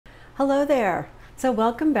Hello there. So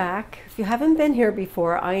welcome back. If you haven't been here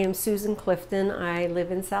before, I am Susan Clifton. I live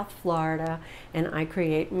in South Florida and I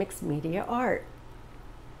create mixed media art.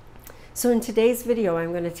 So in today's video, I'm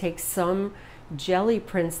going to take some jelly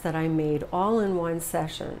prints that I made all in one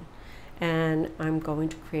session and I'm going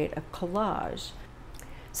to create a collage.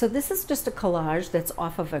 So this is just a collage that's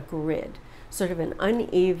off of a grid, sort of an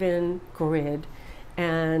uneven grid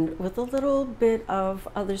and with a little bit of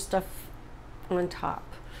other stuff on top.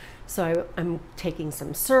 So I'm taking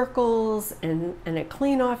some circles and a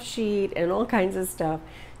clean off sheet and all kinds of stuff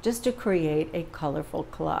just to create a colorful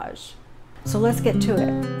collage. So let's get to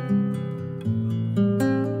it.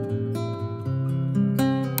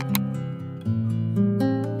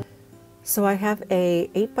 So I have a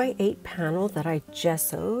 8x8 panel that I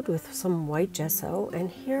gessoed with some white gesso, and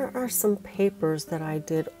here are some papers that I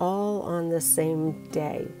did all on the same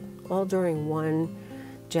day, all during one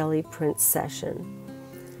jelly print session.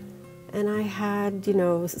 And I had,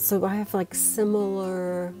 so I have like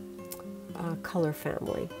similar color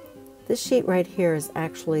family. This sheet right here is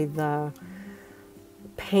actually the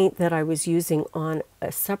paint that I was using on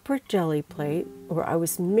a separate jelly plate where I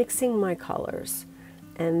was mixing my colors.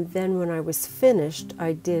 And then when I was finished,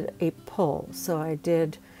 I did a pull. So I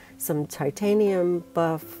did some titanium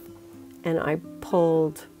buff and I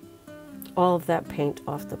pulled all of that paint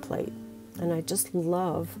off the plate. And I just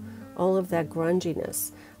love all of that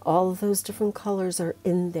grunginess. All of those different colors are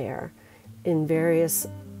in there in various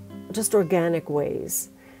just organic ways.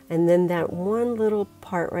 And then that one little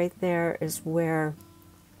part right there is where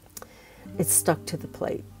it's stuck to the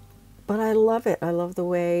plate. But I love it. I love the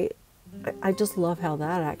way, I just love how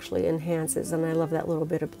that actually enhances, and I love that little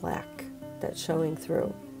bit of black that's showing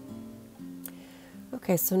through.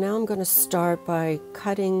 Okay, so now I'm going to start by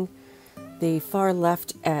cutting the far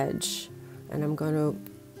left edge, and I'm going to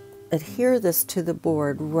adhere this to the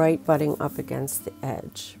board right butting up against the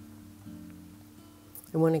edge.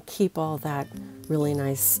 I want to keep all that really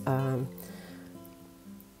nice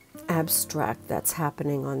abstract that's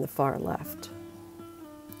happening on the far left.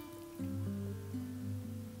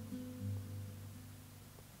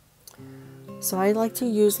 So I like to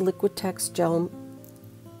use Liquitex gel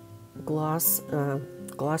gloss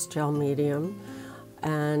gel medium,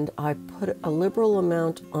 and I put a liberal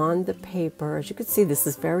amount on the paper. As you can see, this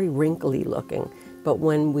is very wrinkly looking, but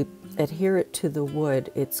when we adhere it to the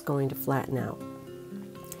wood, it's going to flatten out.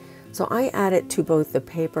 So I add it to both the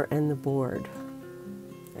paper and the board,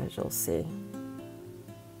 as you'll see.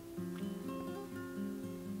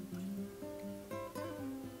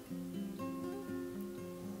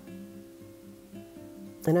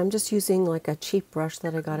 And I'm just using like a cheap brush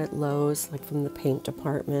that I got at Lowe's, like from the paint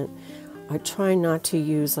department. I try not to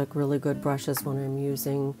use like really good brushes when I'm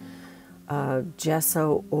using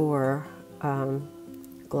gesso or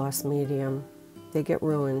gloss medium. They get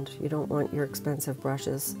ruined. You don't want your expensive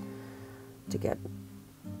brushes to get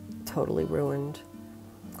totally ruined.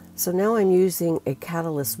 So now I'm using a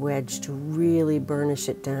catalyst wedge to really burnish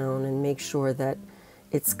it down and make sure that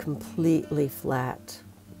it's completely flat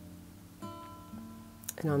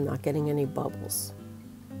and I'm not getting any bubbles.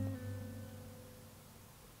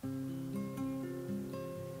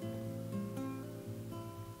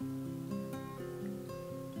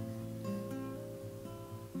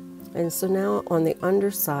 And so now on the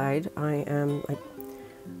underside, I am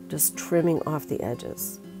just trimming off the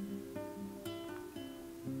edges.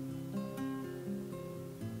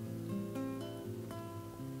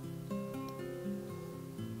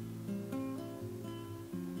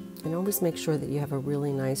 And always make sure that you have a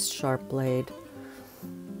really nice sharp blade.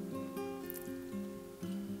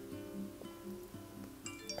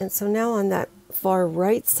 And so now on that far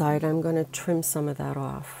right side, I'm going to trim some of that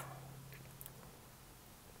off,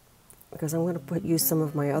 because I'm going to use some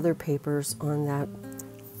of my other papers on that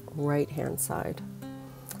right hand side.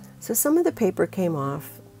 So some of the paper came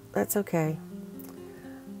off. That's okay.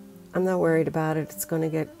 I'm not worried about it. It's going to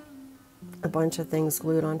get a bunch of things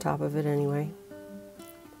glued on top of it anyway.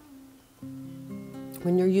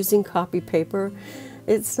 When you're using copy paper,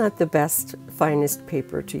 it's not the best, finest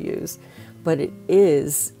paper to use, but it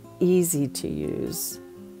is easy to use.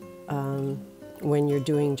 When you're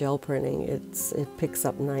doing gel printing, it picks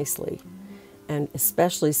up nicely. And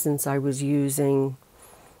especially since I was using,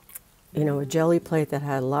 a jelly plate that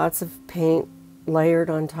had lots of paint layered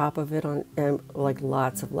on top of it, like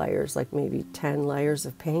lots of layers, like maybe 10 layers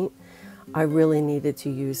of paint, I really needed to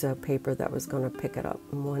use a paper that was going to pick it up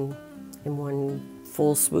in one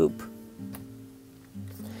full swoop.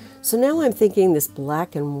 So now I'm thinking this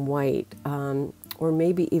black and white, or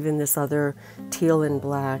maybe even this other teal and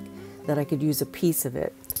black, that I could use a piece of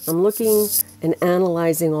it. I'm looking and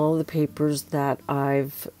analyzing all the papers that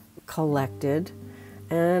I've collected,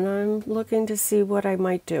 and I'm looking to see what I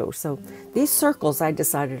might do. So these circles I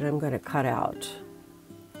decided I'm going to cut out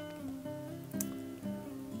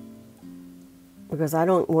because I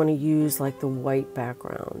don't want to use like the white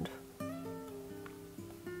background.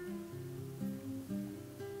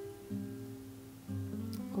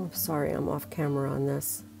 Oh, sorry, I'm off camera on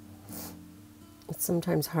this. It's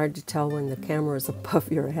sometimes hard to tell when the camera is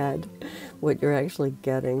above your head what you're actually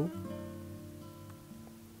getting.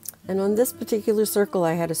 And on this particular circle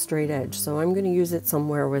I had a straight edge, so I'm going to use it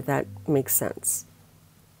somewhere where that makes sense.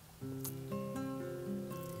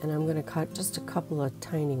 And I'm going to cut just a couple of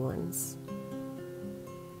tiny ones.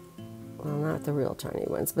 Well, not the real tiny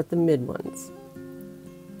ones, but the mid ones.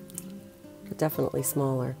 But definitely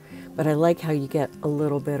smaller. But I like how you get a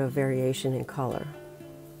little bit of variation in color.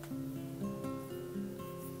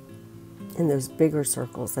 In those bigger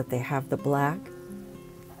circles that they have the black.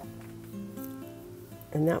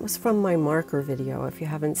 And that was from my marker video. If you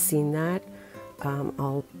haven't seen that,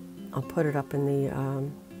 I'll put it up in the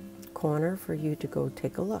corner for you to go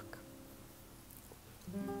take a look.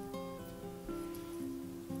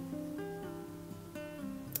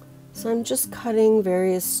 So I'm just cutting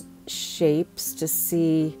various shapes to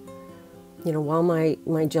see, you know, while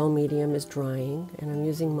my gel medium is drying, and I'm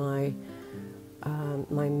using my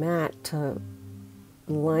my mat to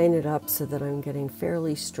line it up so that I'm getting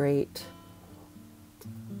fairly straight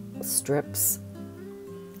strips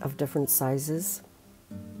of different sizes.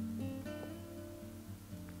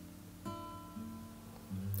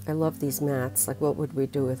 I love these mats. Like, what would we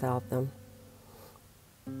do without them?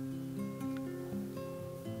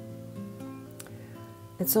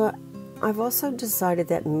 And so I've also decided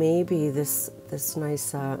that maybe this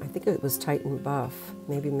nice, I think it was Titan Buff,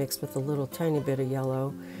 maybe mixed with a little tiny bit of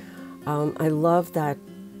yellow. I love that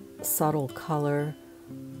subtle color.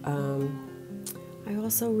 I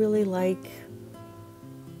also really like,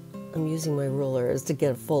 I'm using my ruler as to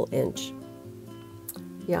get a full inch.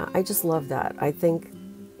 Yeah, I just love that. I think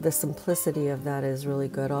the simplicity of that is really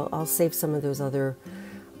good. I'll save some of those other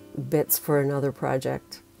bits for another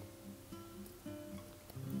project.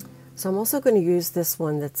 So I'm also going to use this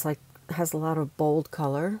one that's like, has a lot of bold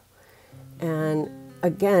color. And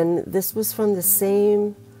again, this was from the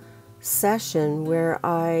same session where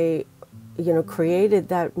I, you know, created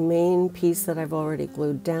that main piece that I've already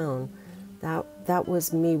glued down. That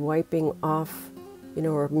was me wiping off, you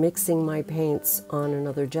know, or mixing my paints on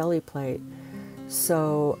another jelly plate.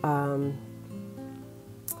 So,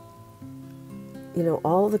 you know,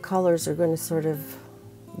 all the colors are going to sort of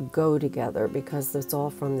go together because it's all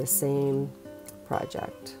from the same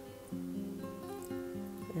project.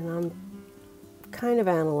 And I'm kind of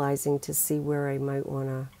analyzing to see where I might want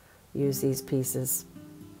to use these pieces.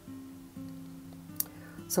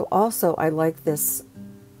 So also I like this,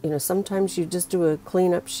 you know, sometimes you just do a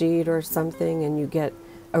cleanup sheet or something and you get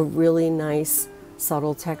a really nice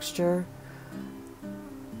subtle texture.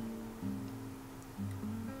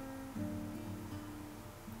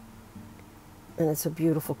 And it's a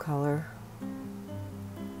beautiful color.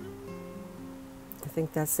 I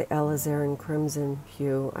think that's the alizarin crimson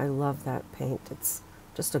hue. I love that paint. It's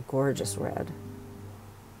just a gorgeous red.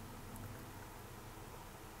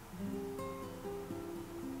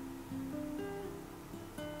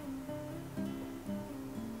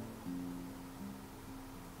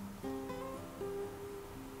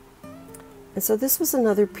 And so this was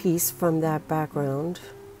another piece from that background,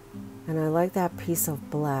 and I like that piece of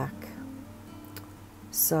black.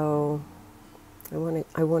 So I want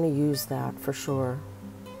to use that for sure.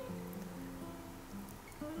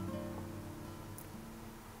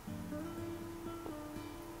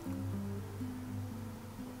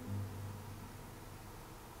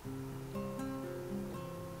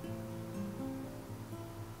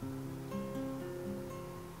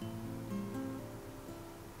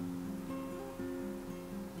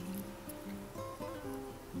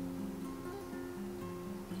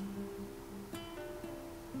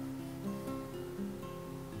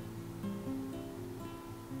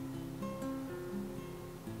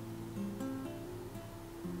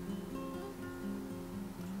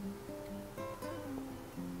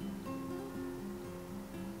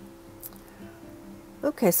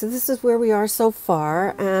 Okay, so this is where we are so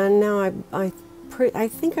far, and now I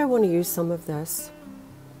think I want to use some of this.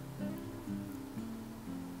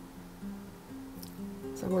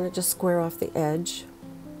 So I want to just square off the edge.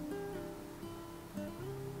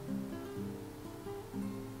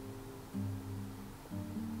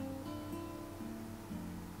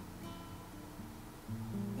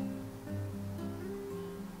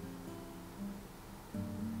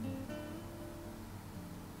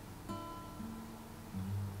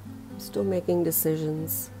 Still making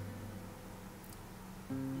decisions.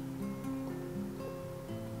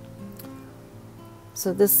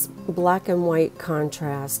 So this black and white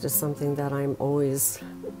contrast is something that I'm always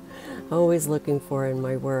looking for in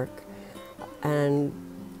my work. And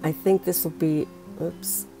I think this will be,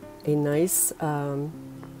 a nice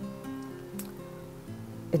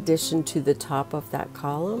addition to the top of that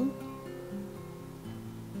column.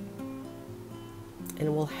 And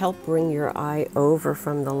it will help bring your eye over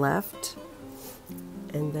from the left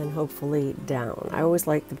and then hopefully down. I always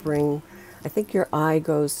like to bring, I think your eye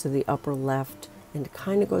goes to the upper left and it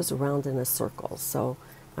kind of goes around in a circle. So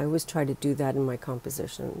I always try to do that in my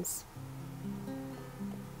compositions.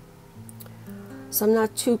 So I'm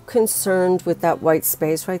not too concerned with that white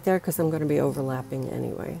space right there because I'm going to be overlapping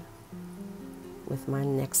anyway with my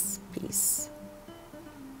next piece.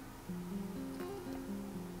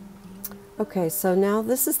 Okay, so now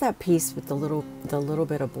this is that piece with the little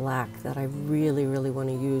bit of black that I really want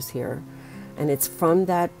to use here, and it's from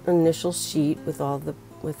that initial sheet with all the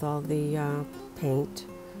paint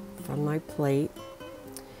from my plate.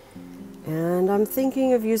 And I'm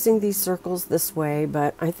thinking of using these circles this way,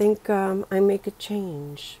 but I think I make a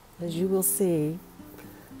change. As you will see,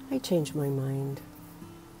 I change my mind.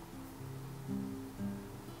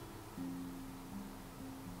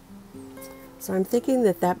 So I'm thinking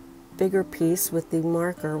that that bigger piece with the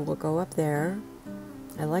marker will go up there.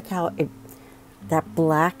 I like how that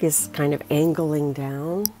black is kind of angling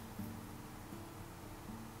down.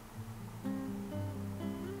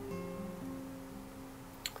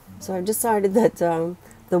 So I've decided that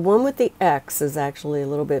the one with the X is actually a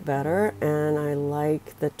little bit better, and I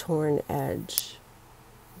like the torn edge.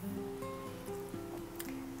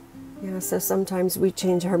 Yeah, so sometimes we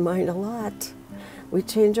change our mind a lot. We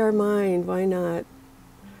change our mind, why not?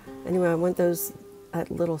 Anyway, I want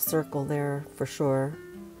that little circle there for sure.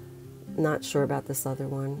 Not sure about this other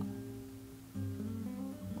one.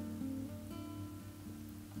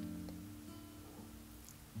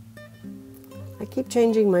 I keep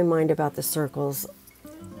changing my mind about the circles.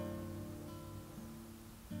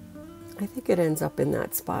 I think it ends up in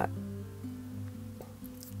that spot.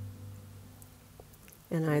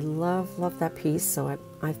 And I love that piece, so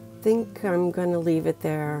I think I'm going to leave it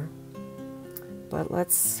there. But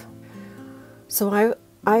let's... So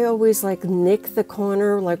I always like nick the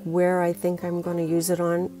corner, like where I think I'm going to use it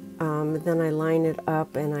on. Then I line it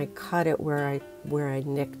up and I cut it where I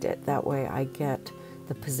nicked it. That way I get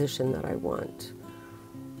the position that I want.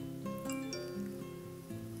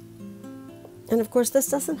 And of course, this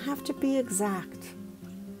doesn't have to be exact,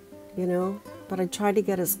 you know, but I try to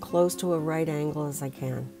get as close to a right angle as I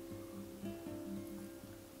can.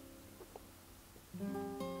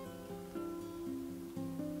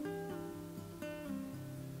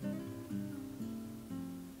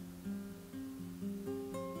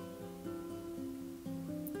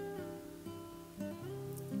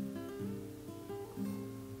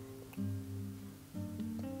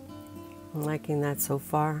 I'm liking that so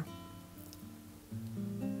far.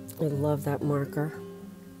 I love that marker.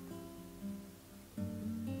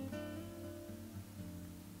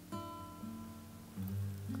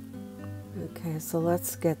 Okay, so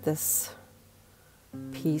let's get this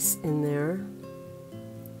piece in there.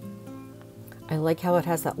 I like how it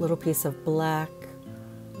has that little piece of black,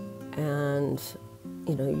 and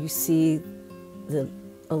you know, you see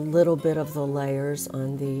a little bit of the layers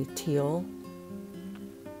on the teal.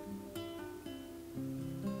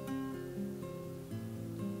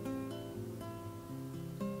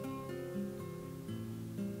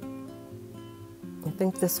 I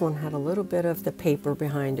think this one had a little bit of the paper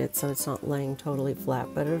behind it, so it's not laying totally flat,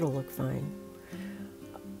 but it'll look fine.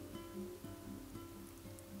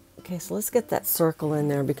 Okay, so let's get that circle in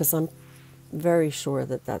there because I'm very sure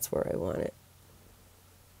that that's where I want it.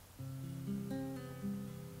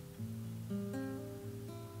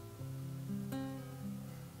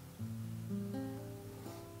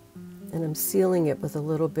 And I'm sealing it with a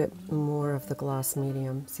little bit more of the gloss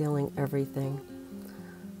medium, sealing everything.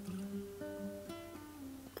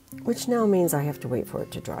 Which now means I have to wait for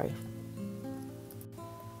it to dry.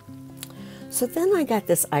 So then I got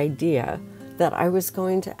this idea that I was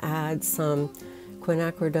going to add some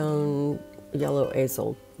Quinacridone yellow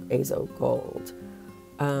azo gold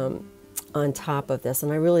on top of this,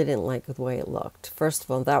 and I really didn't like the way it looked. First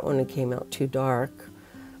of all, that one came out too dark,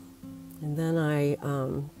 and then I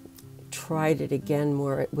tried it again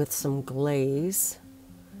more with some glaze.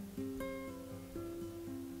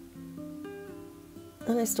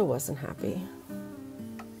 And I still wasn't happy.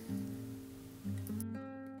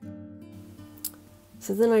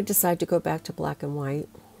 So then I decided to go back to black and white.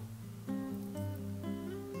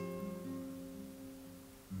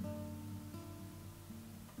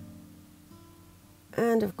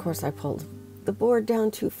 And of course I pulled the board down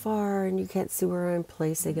too far and you can't see where I'm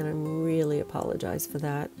placing, and I really apologize for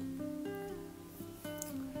that.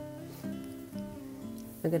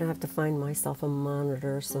 I'm going to have to find myself a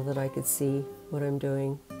monitor so that I could see what I'm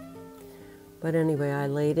doing. But anyway, I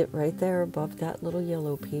laid it right there above that little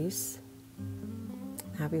yellow piece.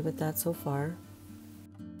 Happy with that so far.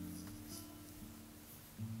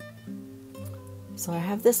 So I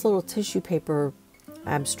have this little tissue paper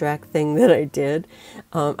abstract thing that I did.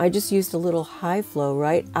 I just used a little high flow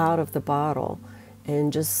right out of the bottle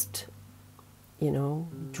and just, you know,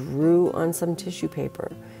 drew on some tissue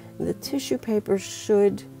paper. The tissue paper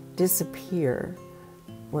should disappear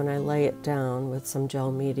when I lay it down with some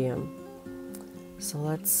gel medium. So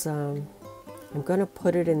let's, I'm going to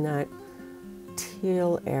put it in that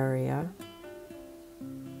teal area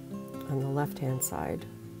on the left-hand side.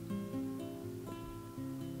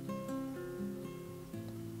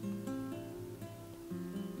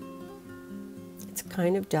 It's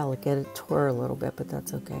kind of delicate, it tore a little bit, but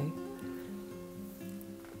that's okay.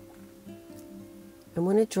 And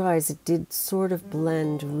when it dries, it did sort of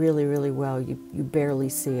blend really, really well. You barely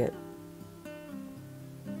see it.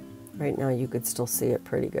 Right now you could still see it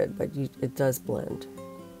pretty good, but it does blend.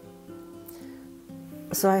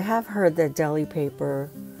 So I have heard that deli paper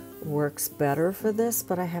works better for this,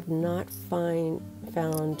 but I have not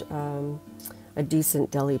found a decent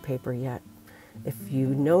deli paper yet. If you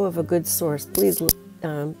know of a good source, please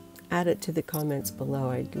add it to the comments below.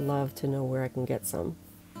 I'd love to know where I can get some.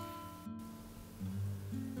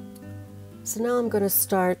 So now I'm going to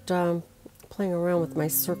start playing around with my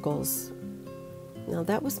circles. Now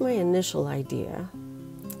that was my initial idea.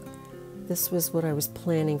 This was what I was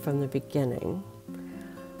planning from the beginning.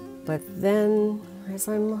 But then as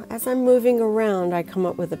I'm moving around, I come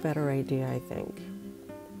up with a better idea, I think.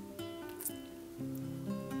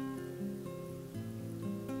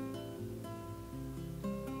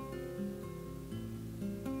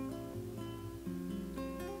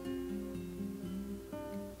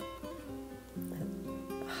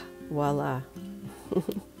 Voila.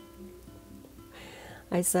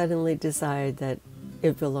 I suddenly decided that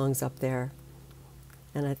it belongs up there,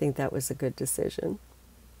 and I think that was a good decision.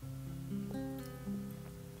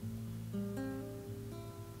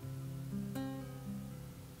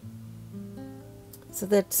 So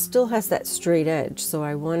that still has that straight edge, so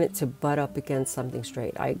I want it to butt up against something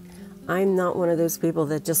straight. I'm not one of those people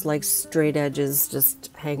that just likes straight edges just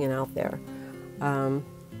hanging out there.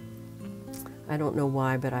 I don't know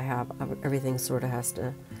why, but everything sort of has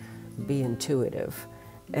to be intuitive.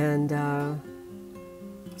 And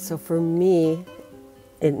so for me,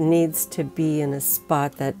 it needs to be in a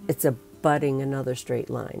spot that it's abutting another straight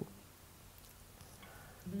line.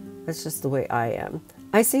 That's just the way I am.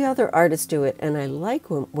 I see other artists do it, and I like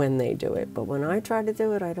when they do it, but when I try to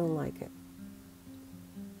do it, I don't like it.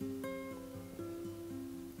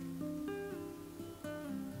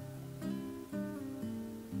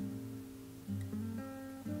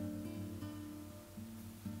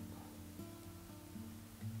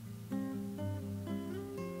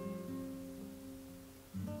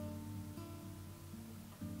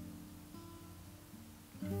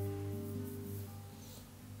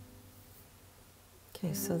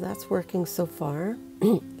 Okay, so that's working so far.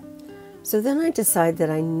 So then I decide that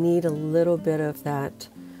I need a little bit of that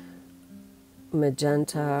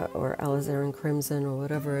magenta or alizarin crimson or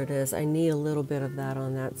whatever it is. I need a little bit of that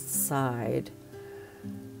on that side.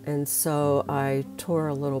 And so I tore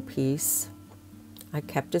a little piece. I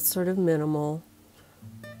kept it sort of minimal.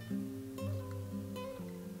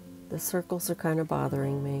 The circles are kind of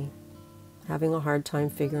bothering me. Having a hard time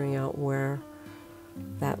figuring out where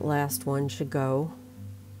that last one should go.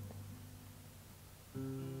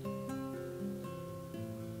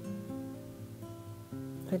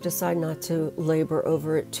 I decide not to labor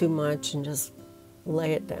over it too much and just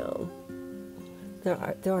lay it down.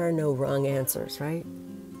 There are no wrong answers, right?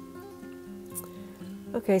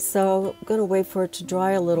 Okay, so I'm going to wait for it to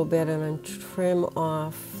dry a little bit and then trim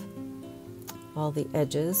off all the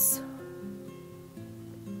edges.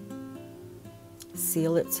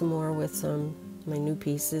 Seal it some more with my new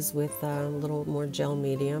pieces with a little more gel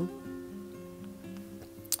medium.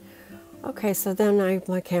 Okay, so then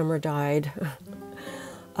my camera died.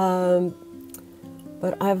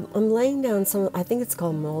 But I'm laying down some, I think it's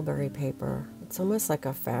called mulberry paper. It's almost like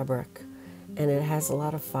a fabric, and it has a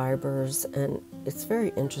lot of fibers, and it's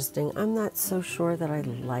very interesting. I'm not so sure that I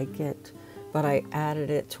like it, but I added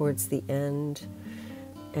it towards the end,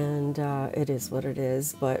 and it is what it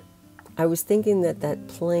is. But I was thinking that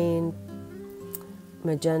plain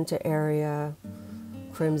magenta area,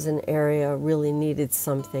 crimson area really needed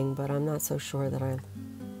something, but I'm not so sure that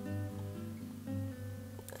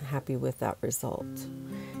happy with that result.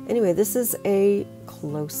 Anyway, this is a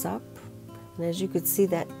close-up, and as you could see,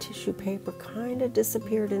 that tissue paper kind of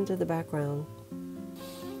disappeared into the background.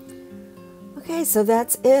 Okay, so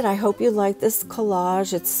that's it. I hope you like this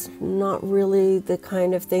collage. It's not really the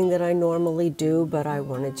kind of thing that I normally do, but I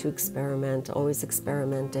wanted to experiment, always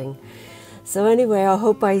experimenting. So anyway, I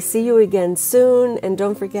hope I see you again soon, and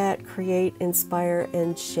don't forget, create, inspire,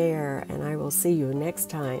 and share, and I will see you next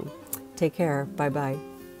time. Take care. Bye-bye.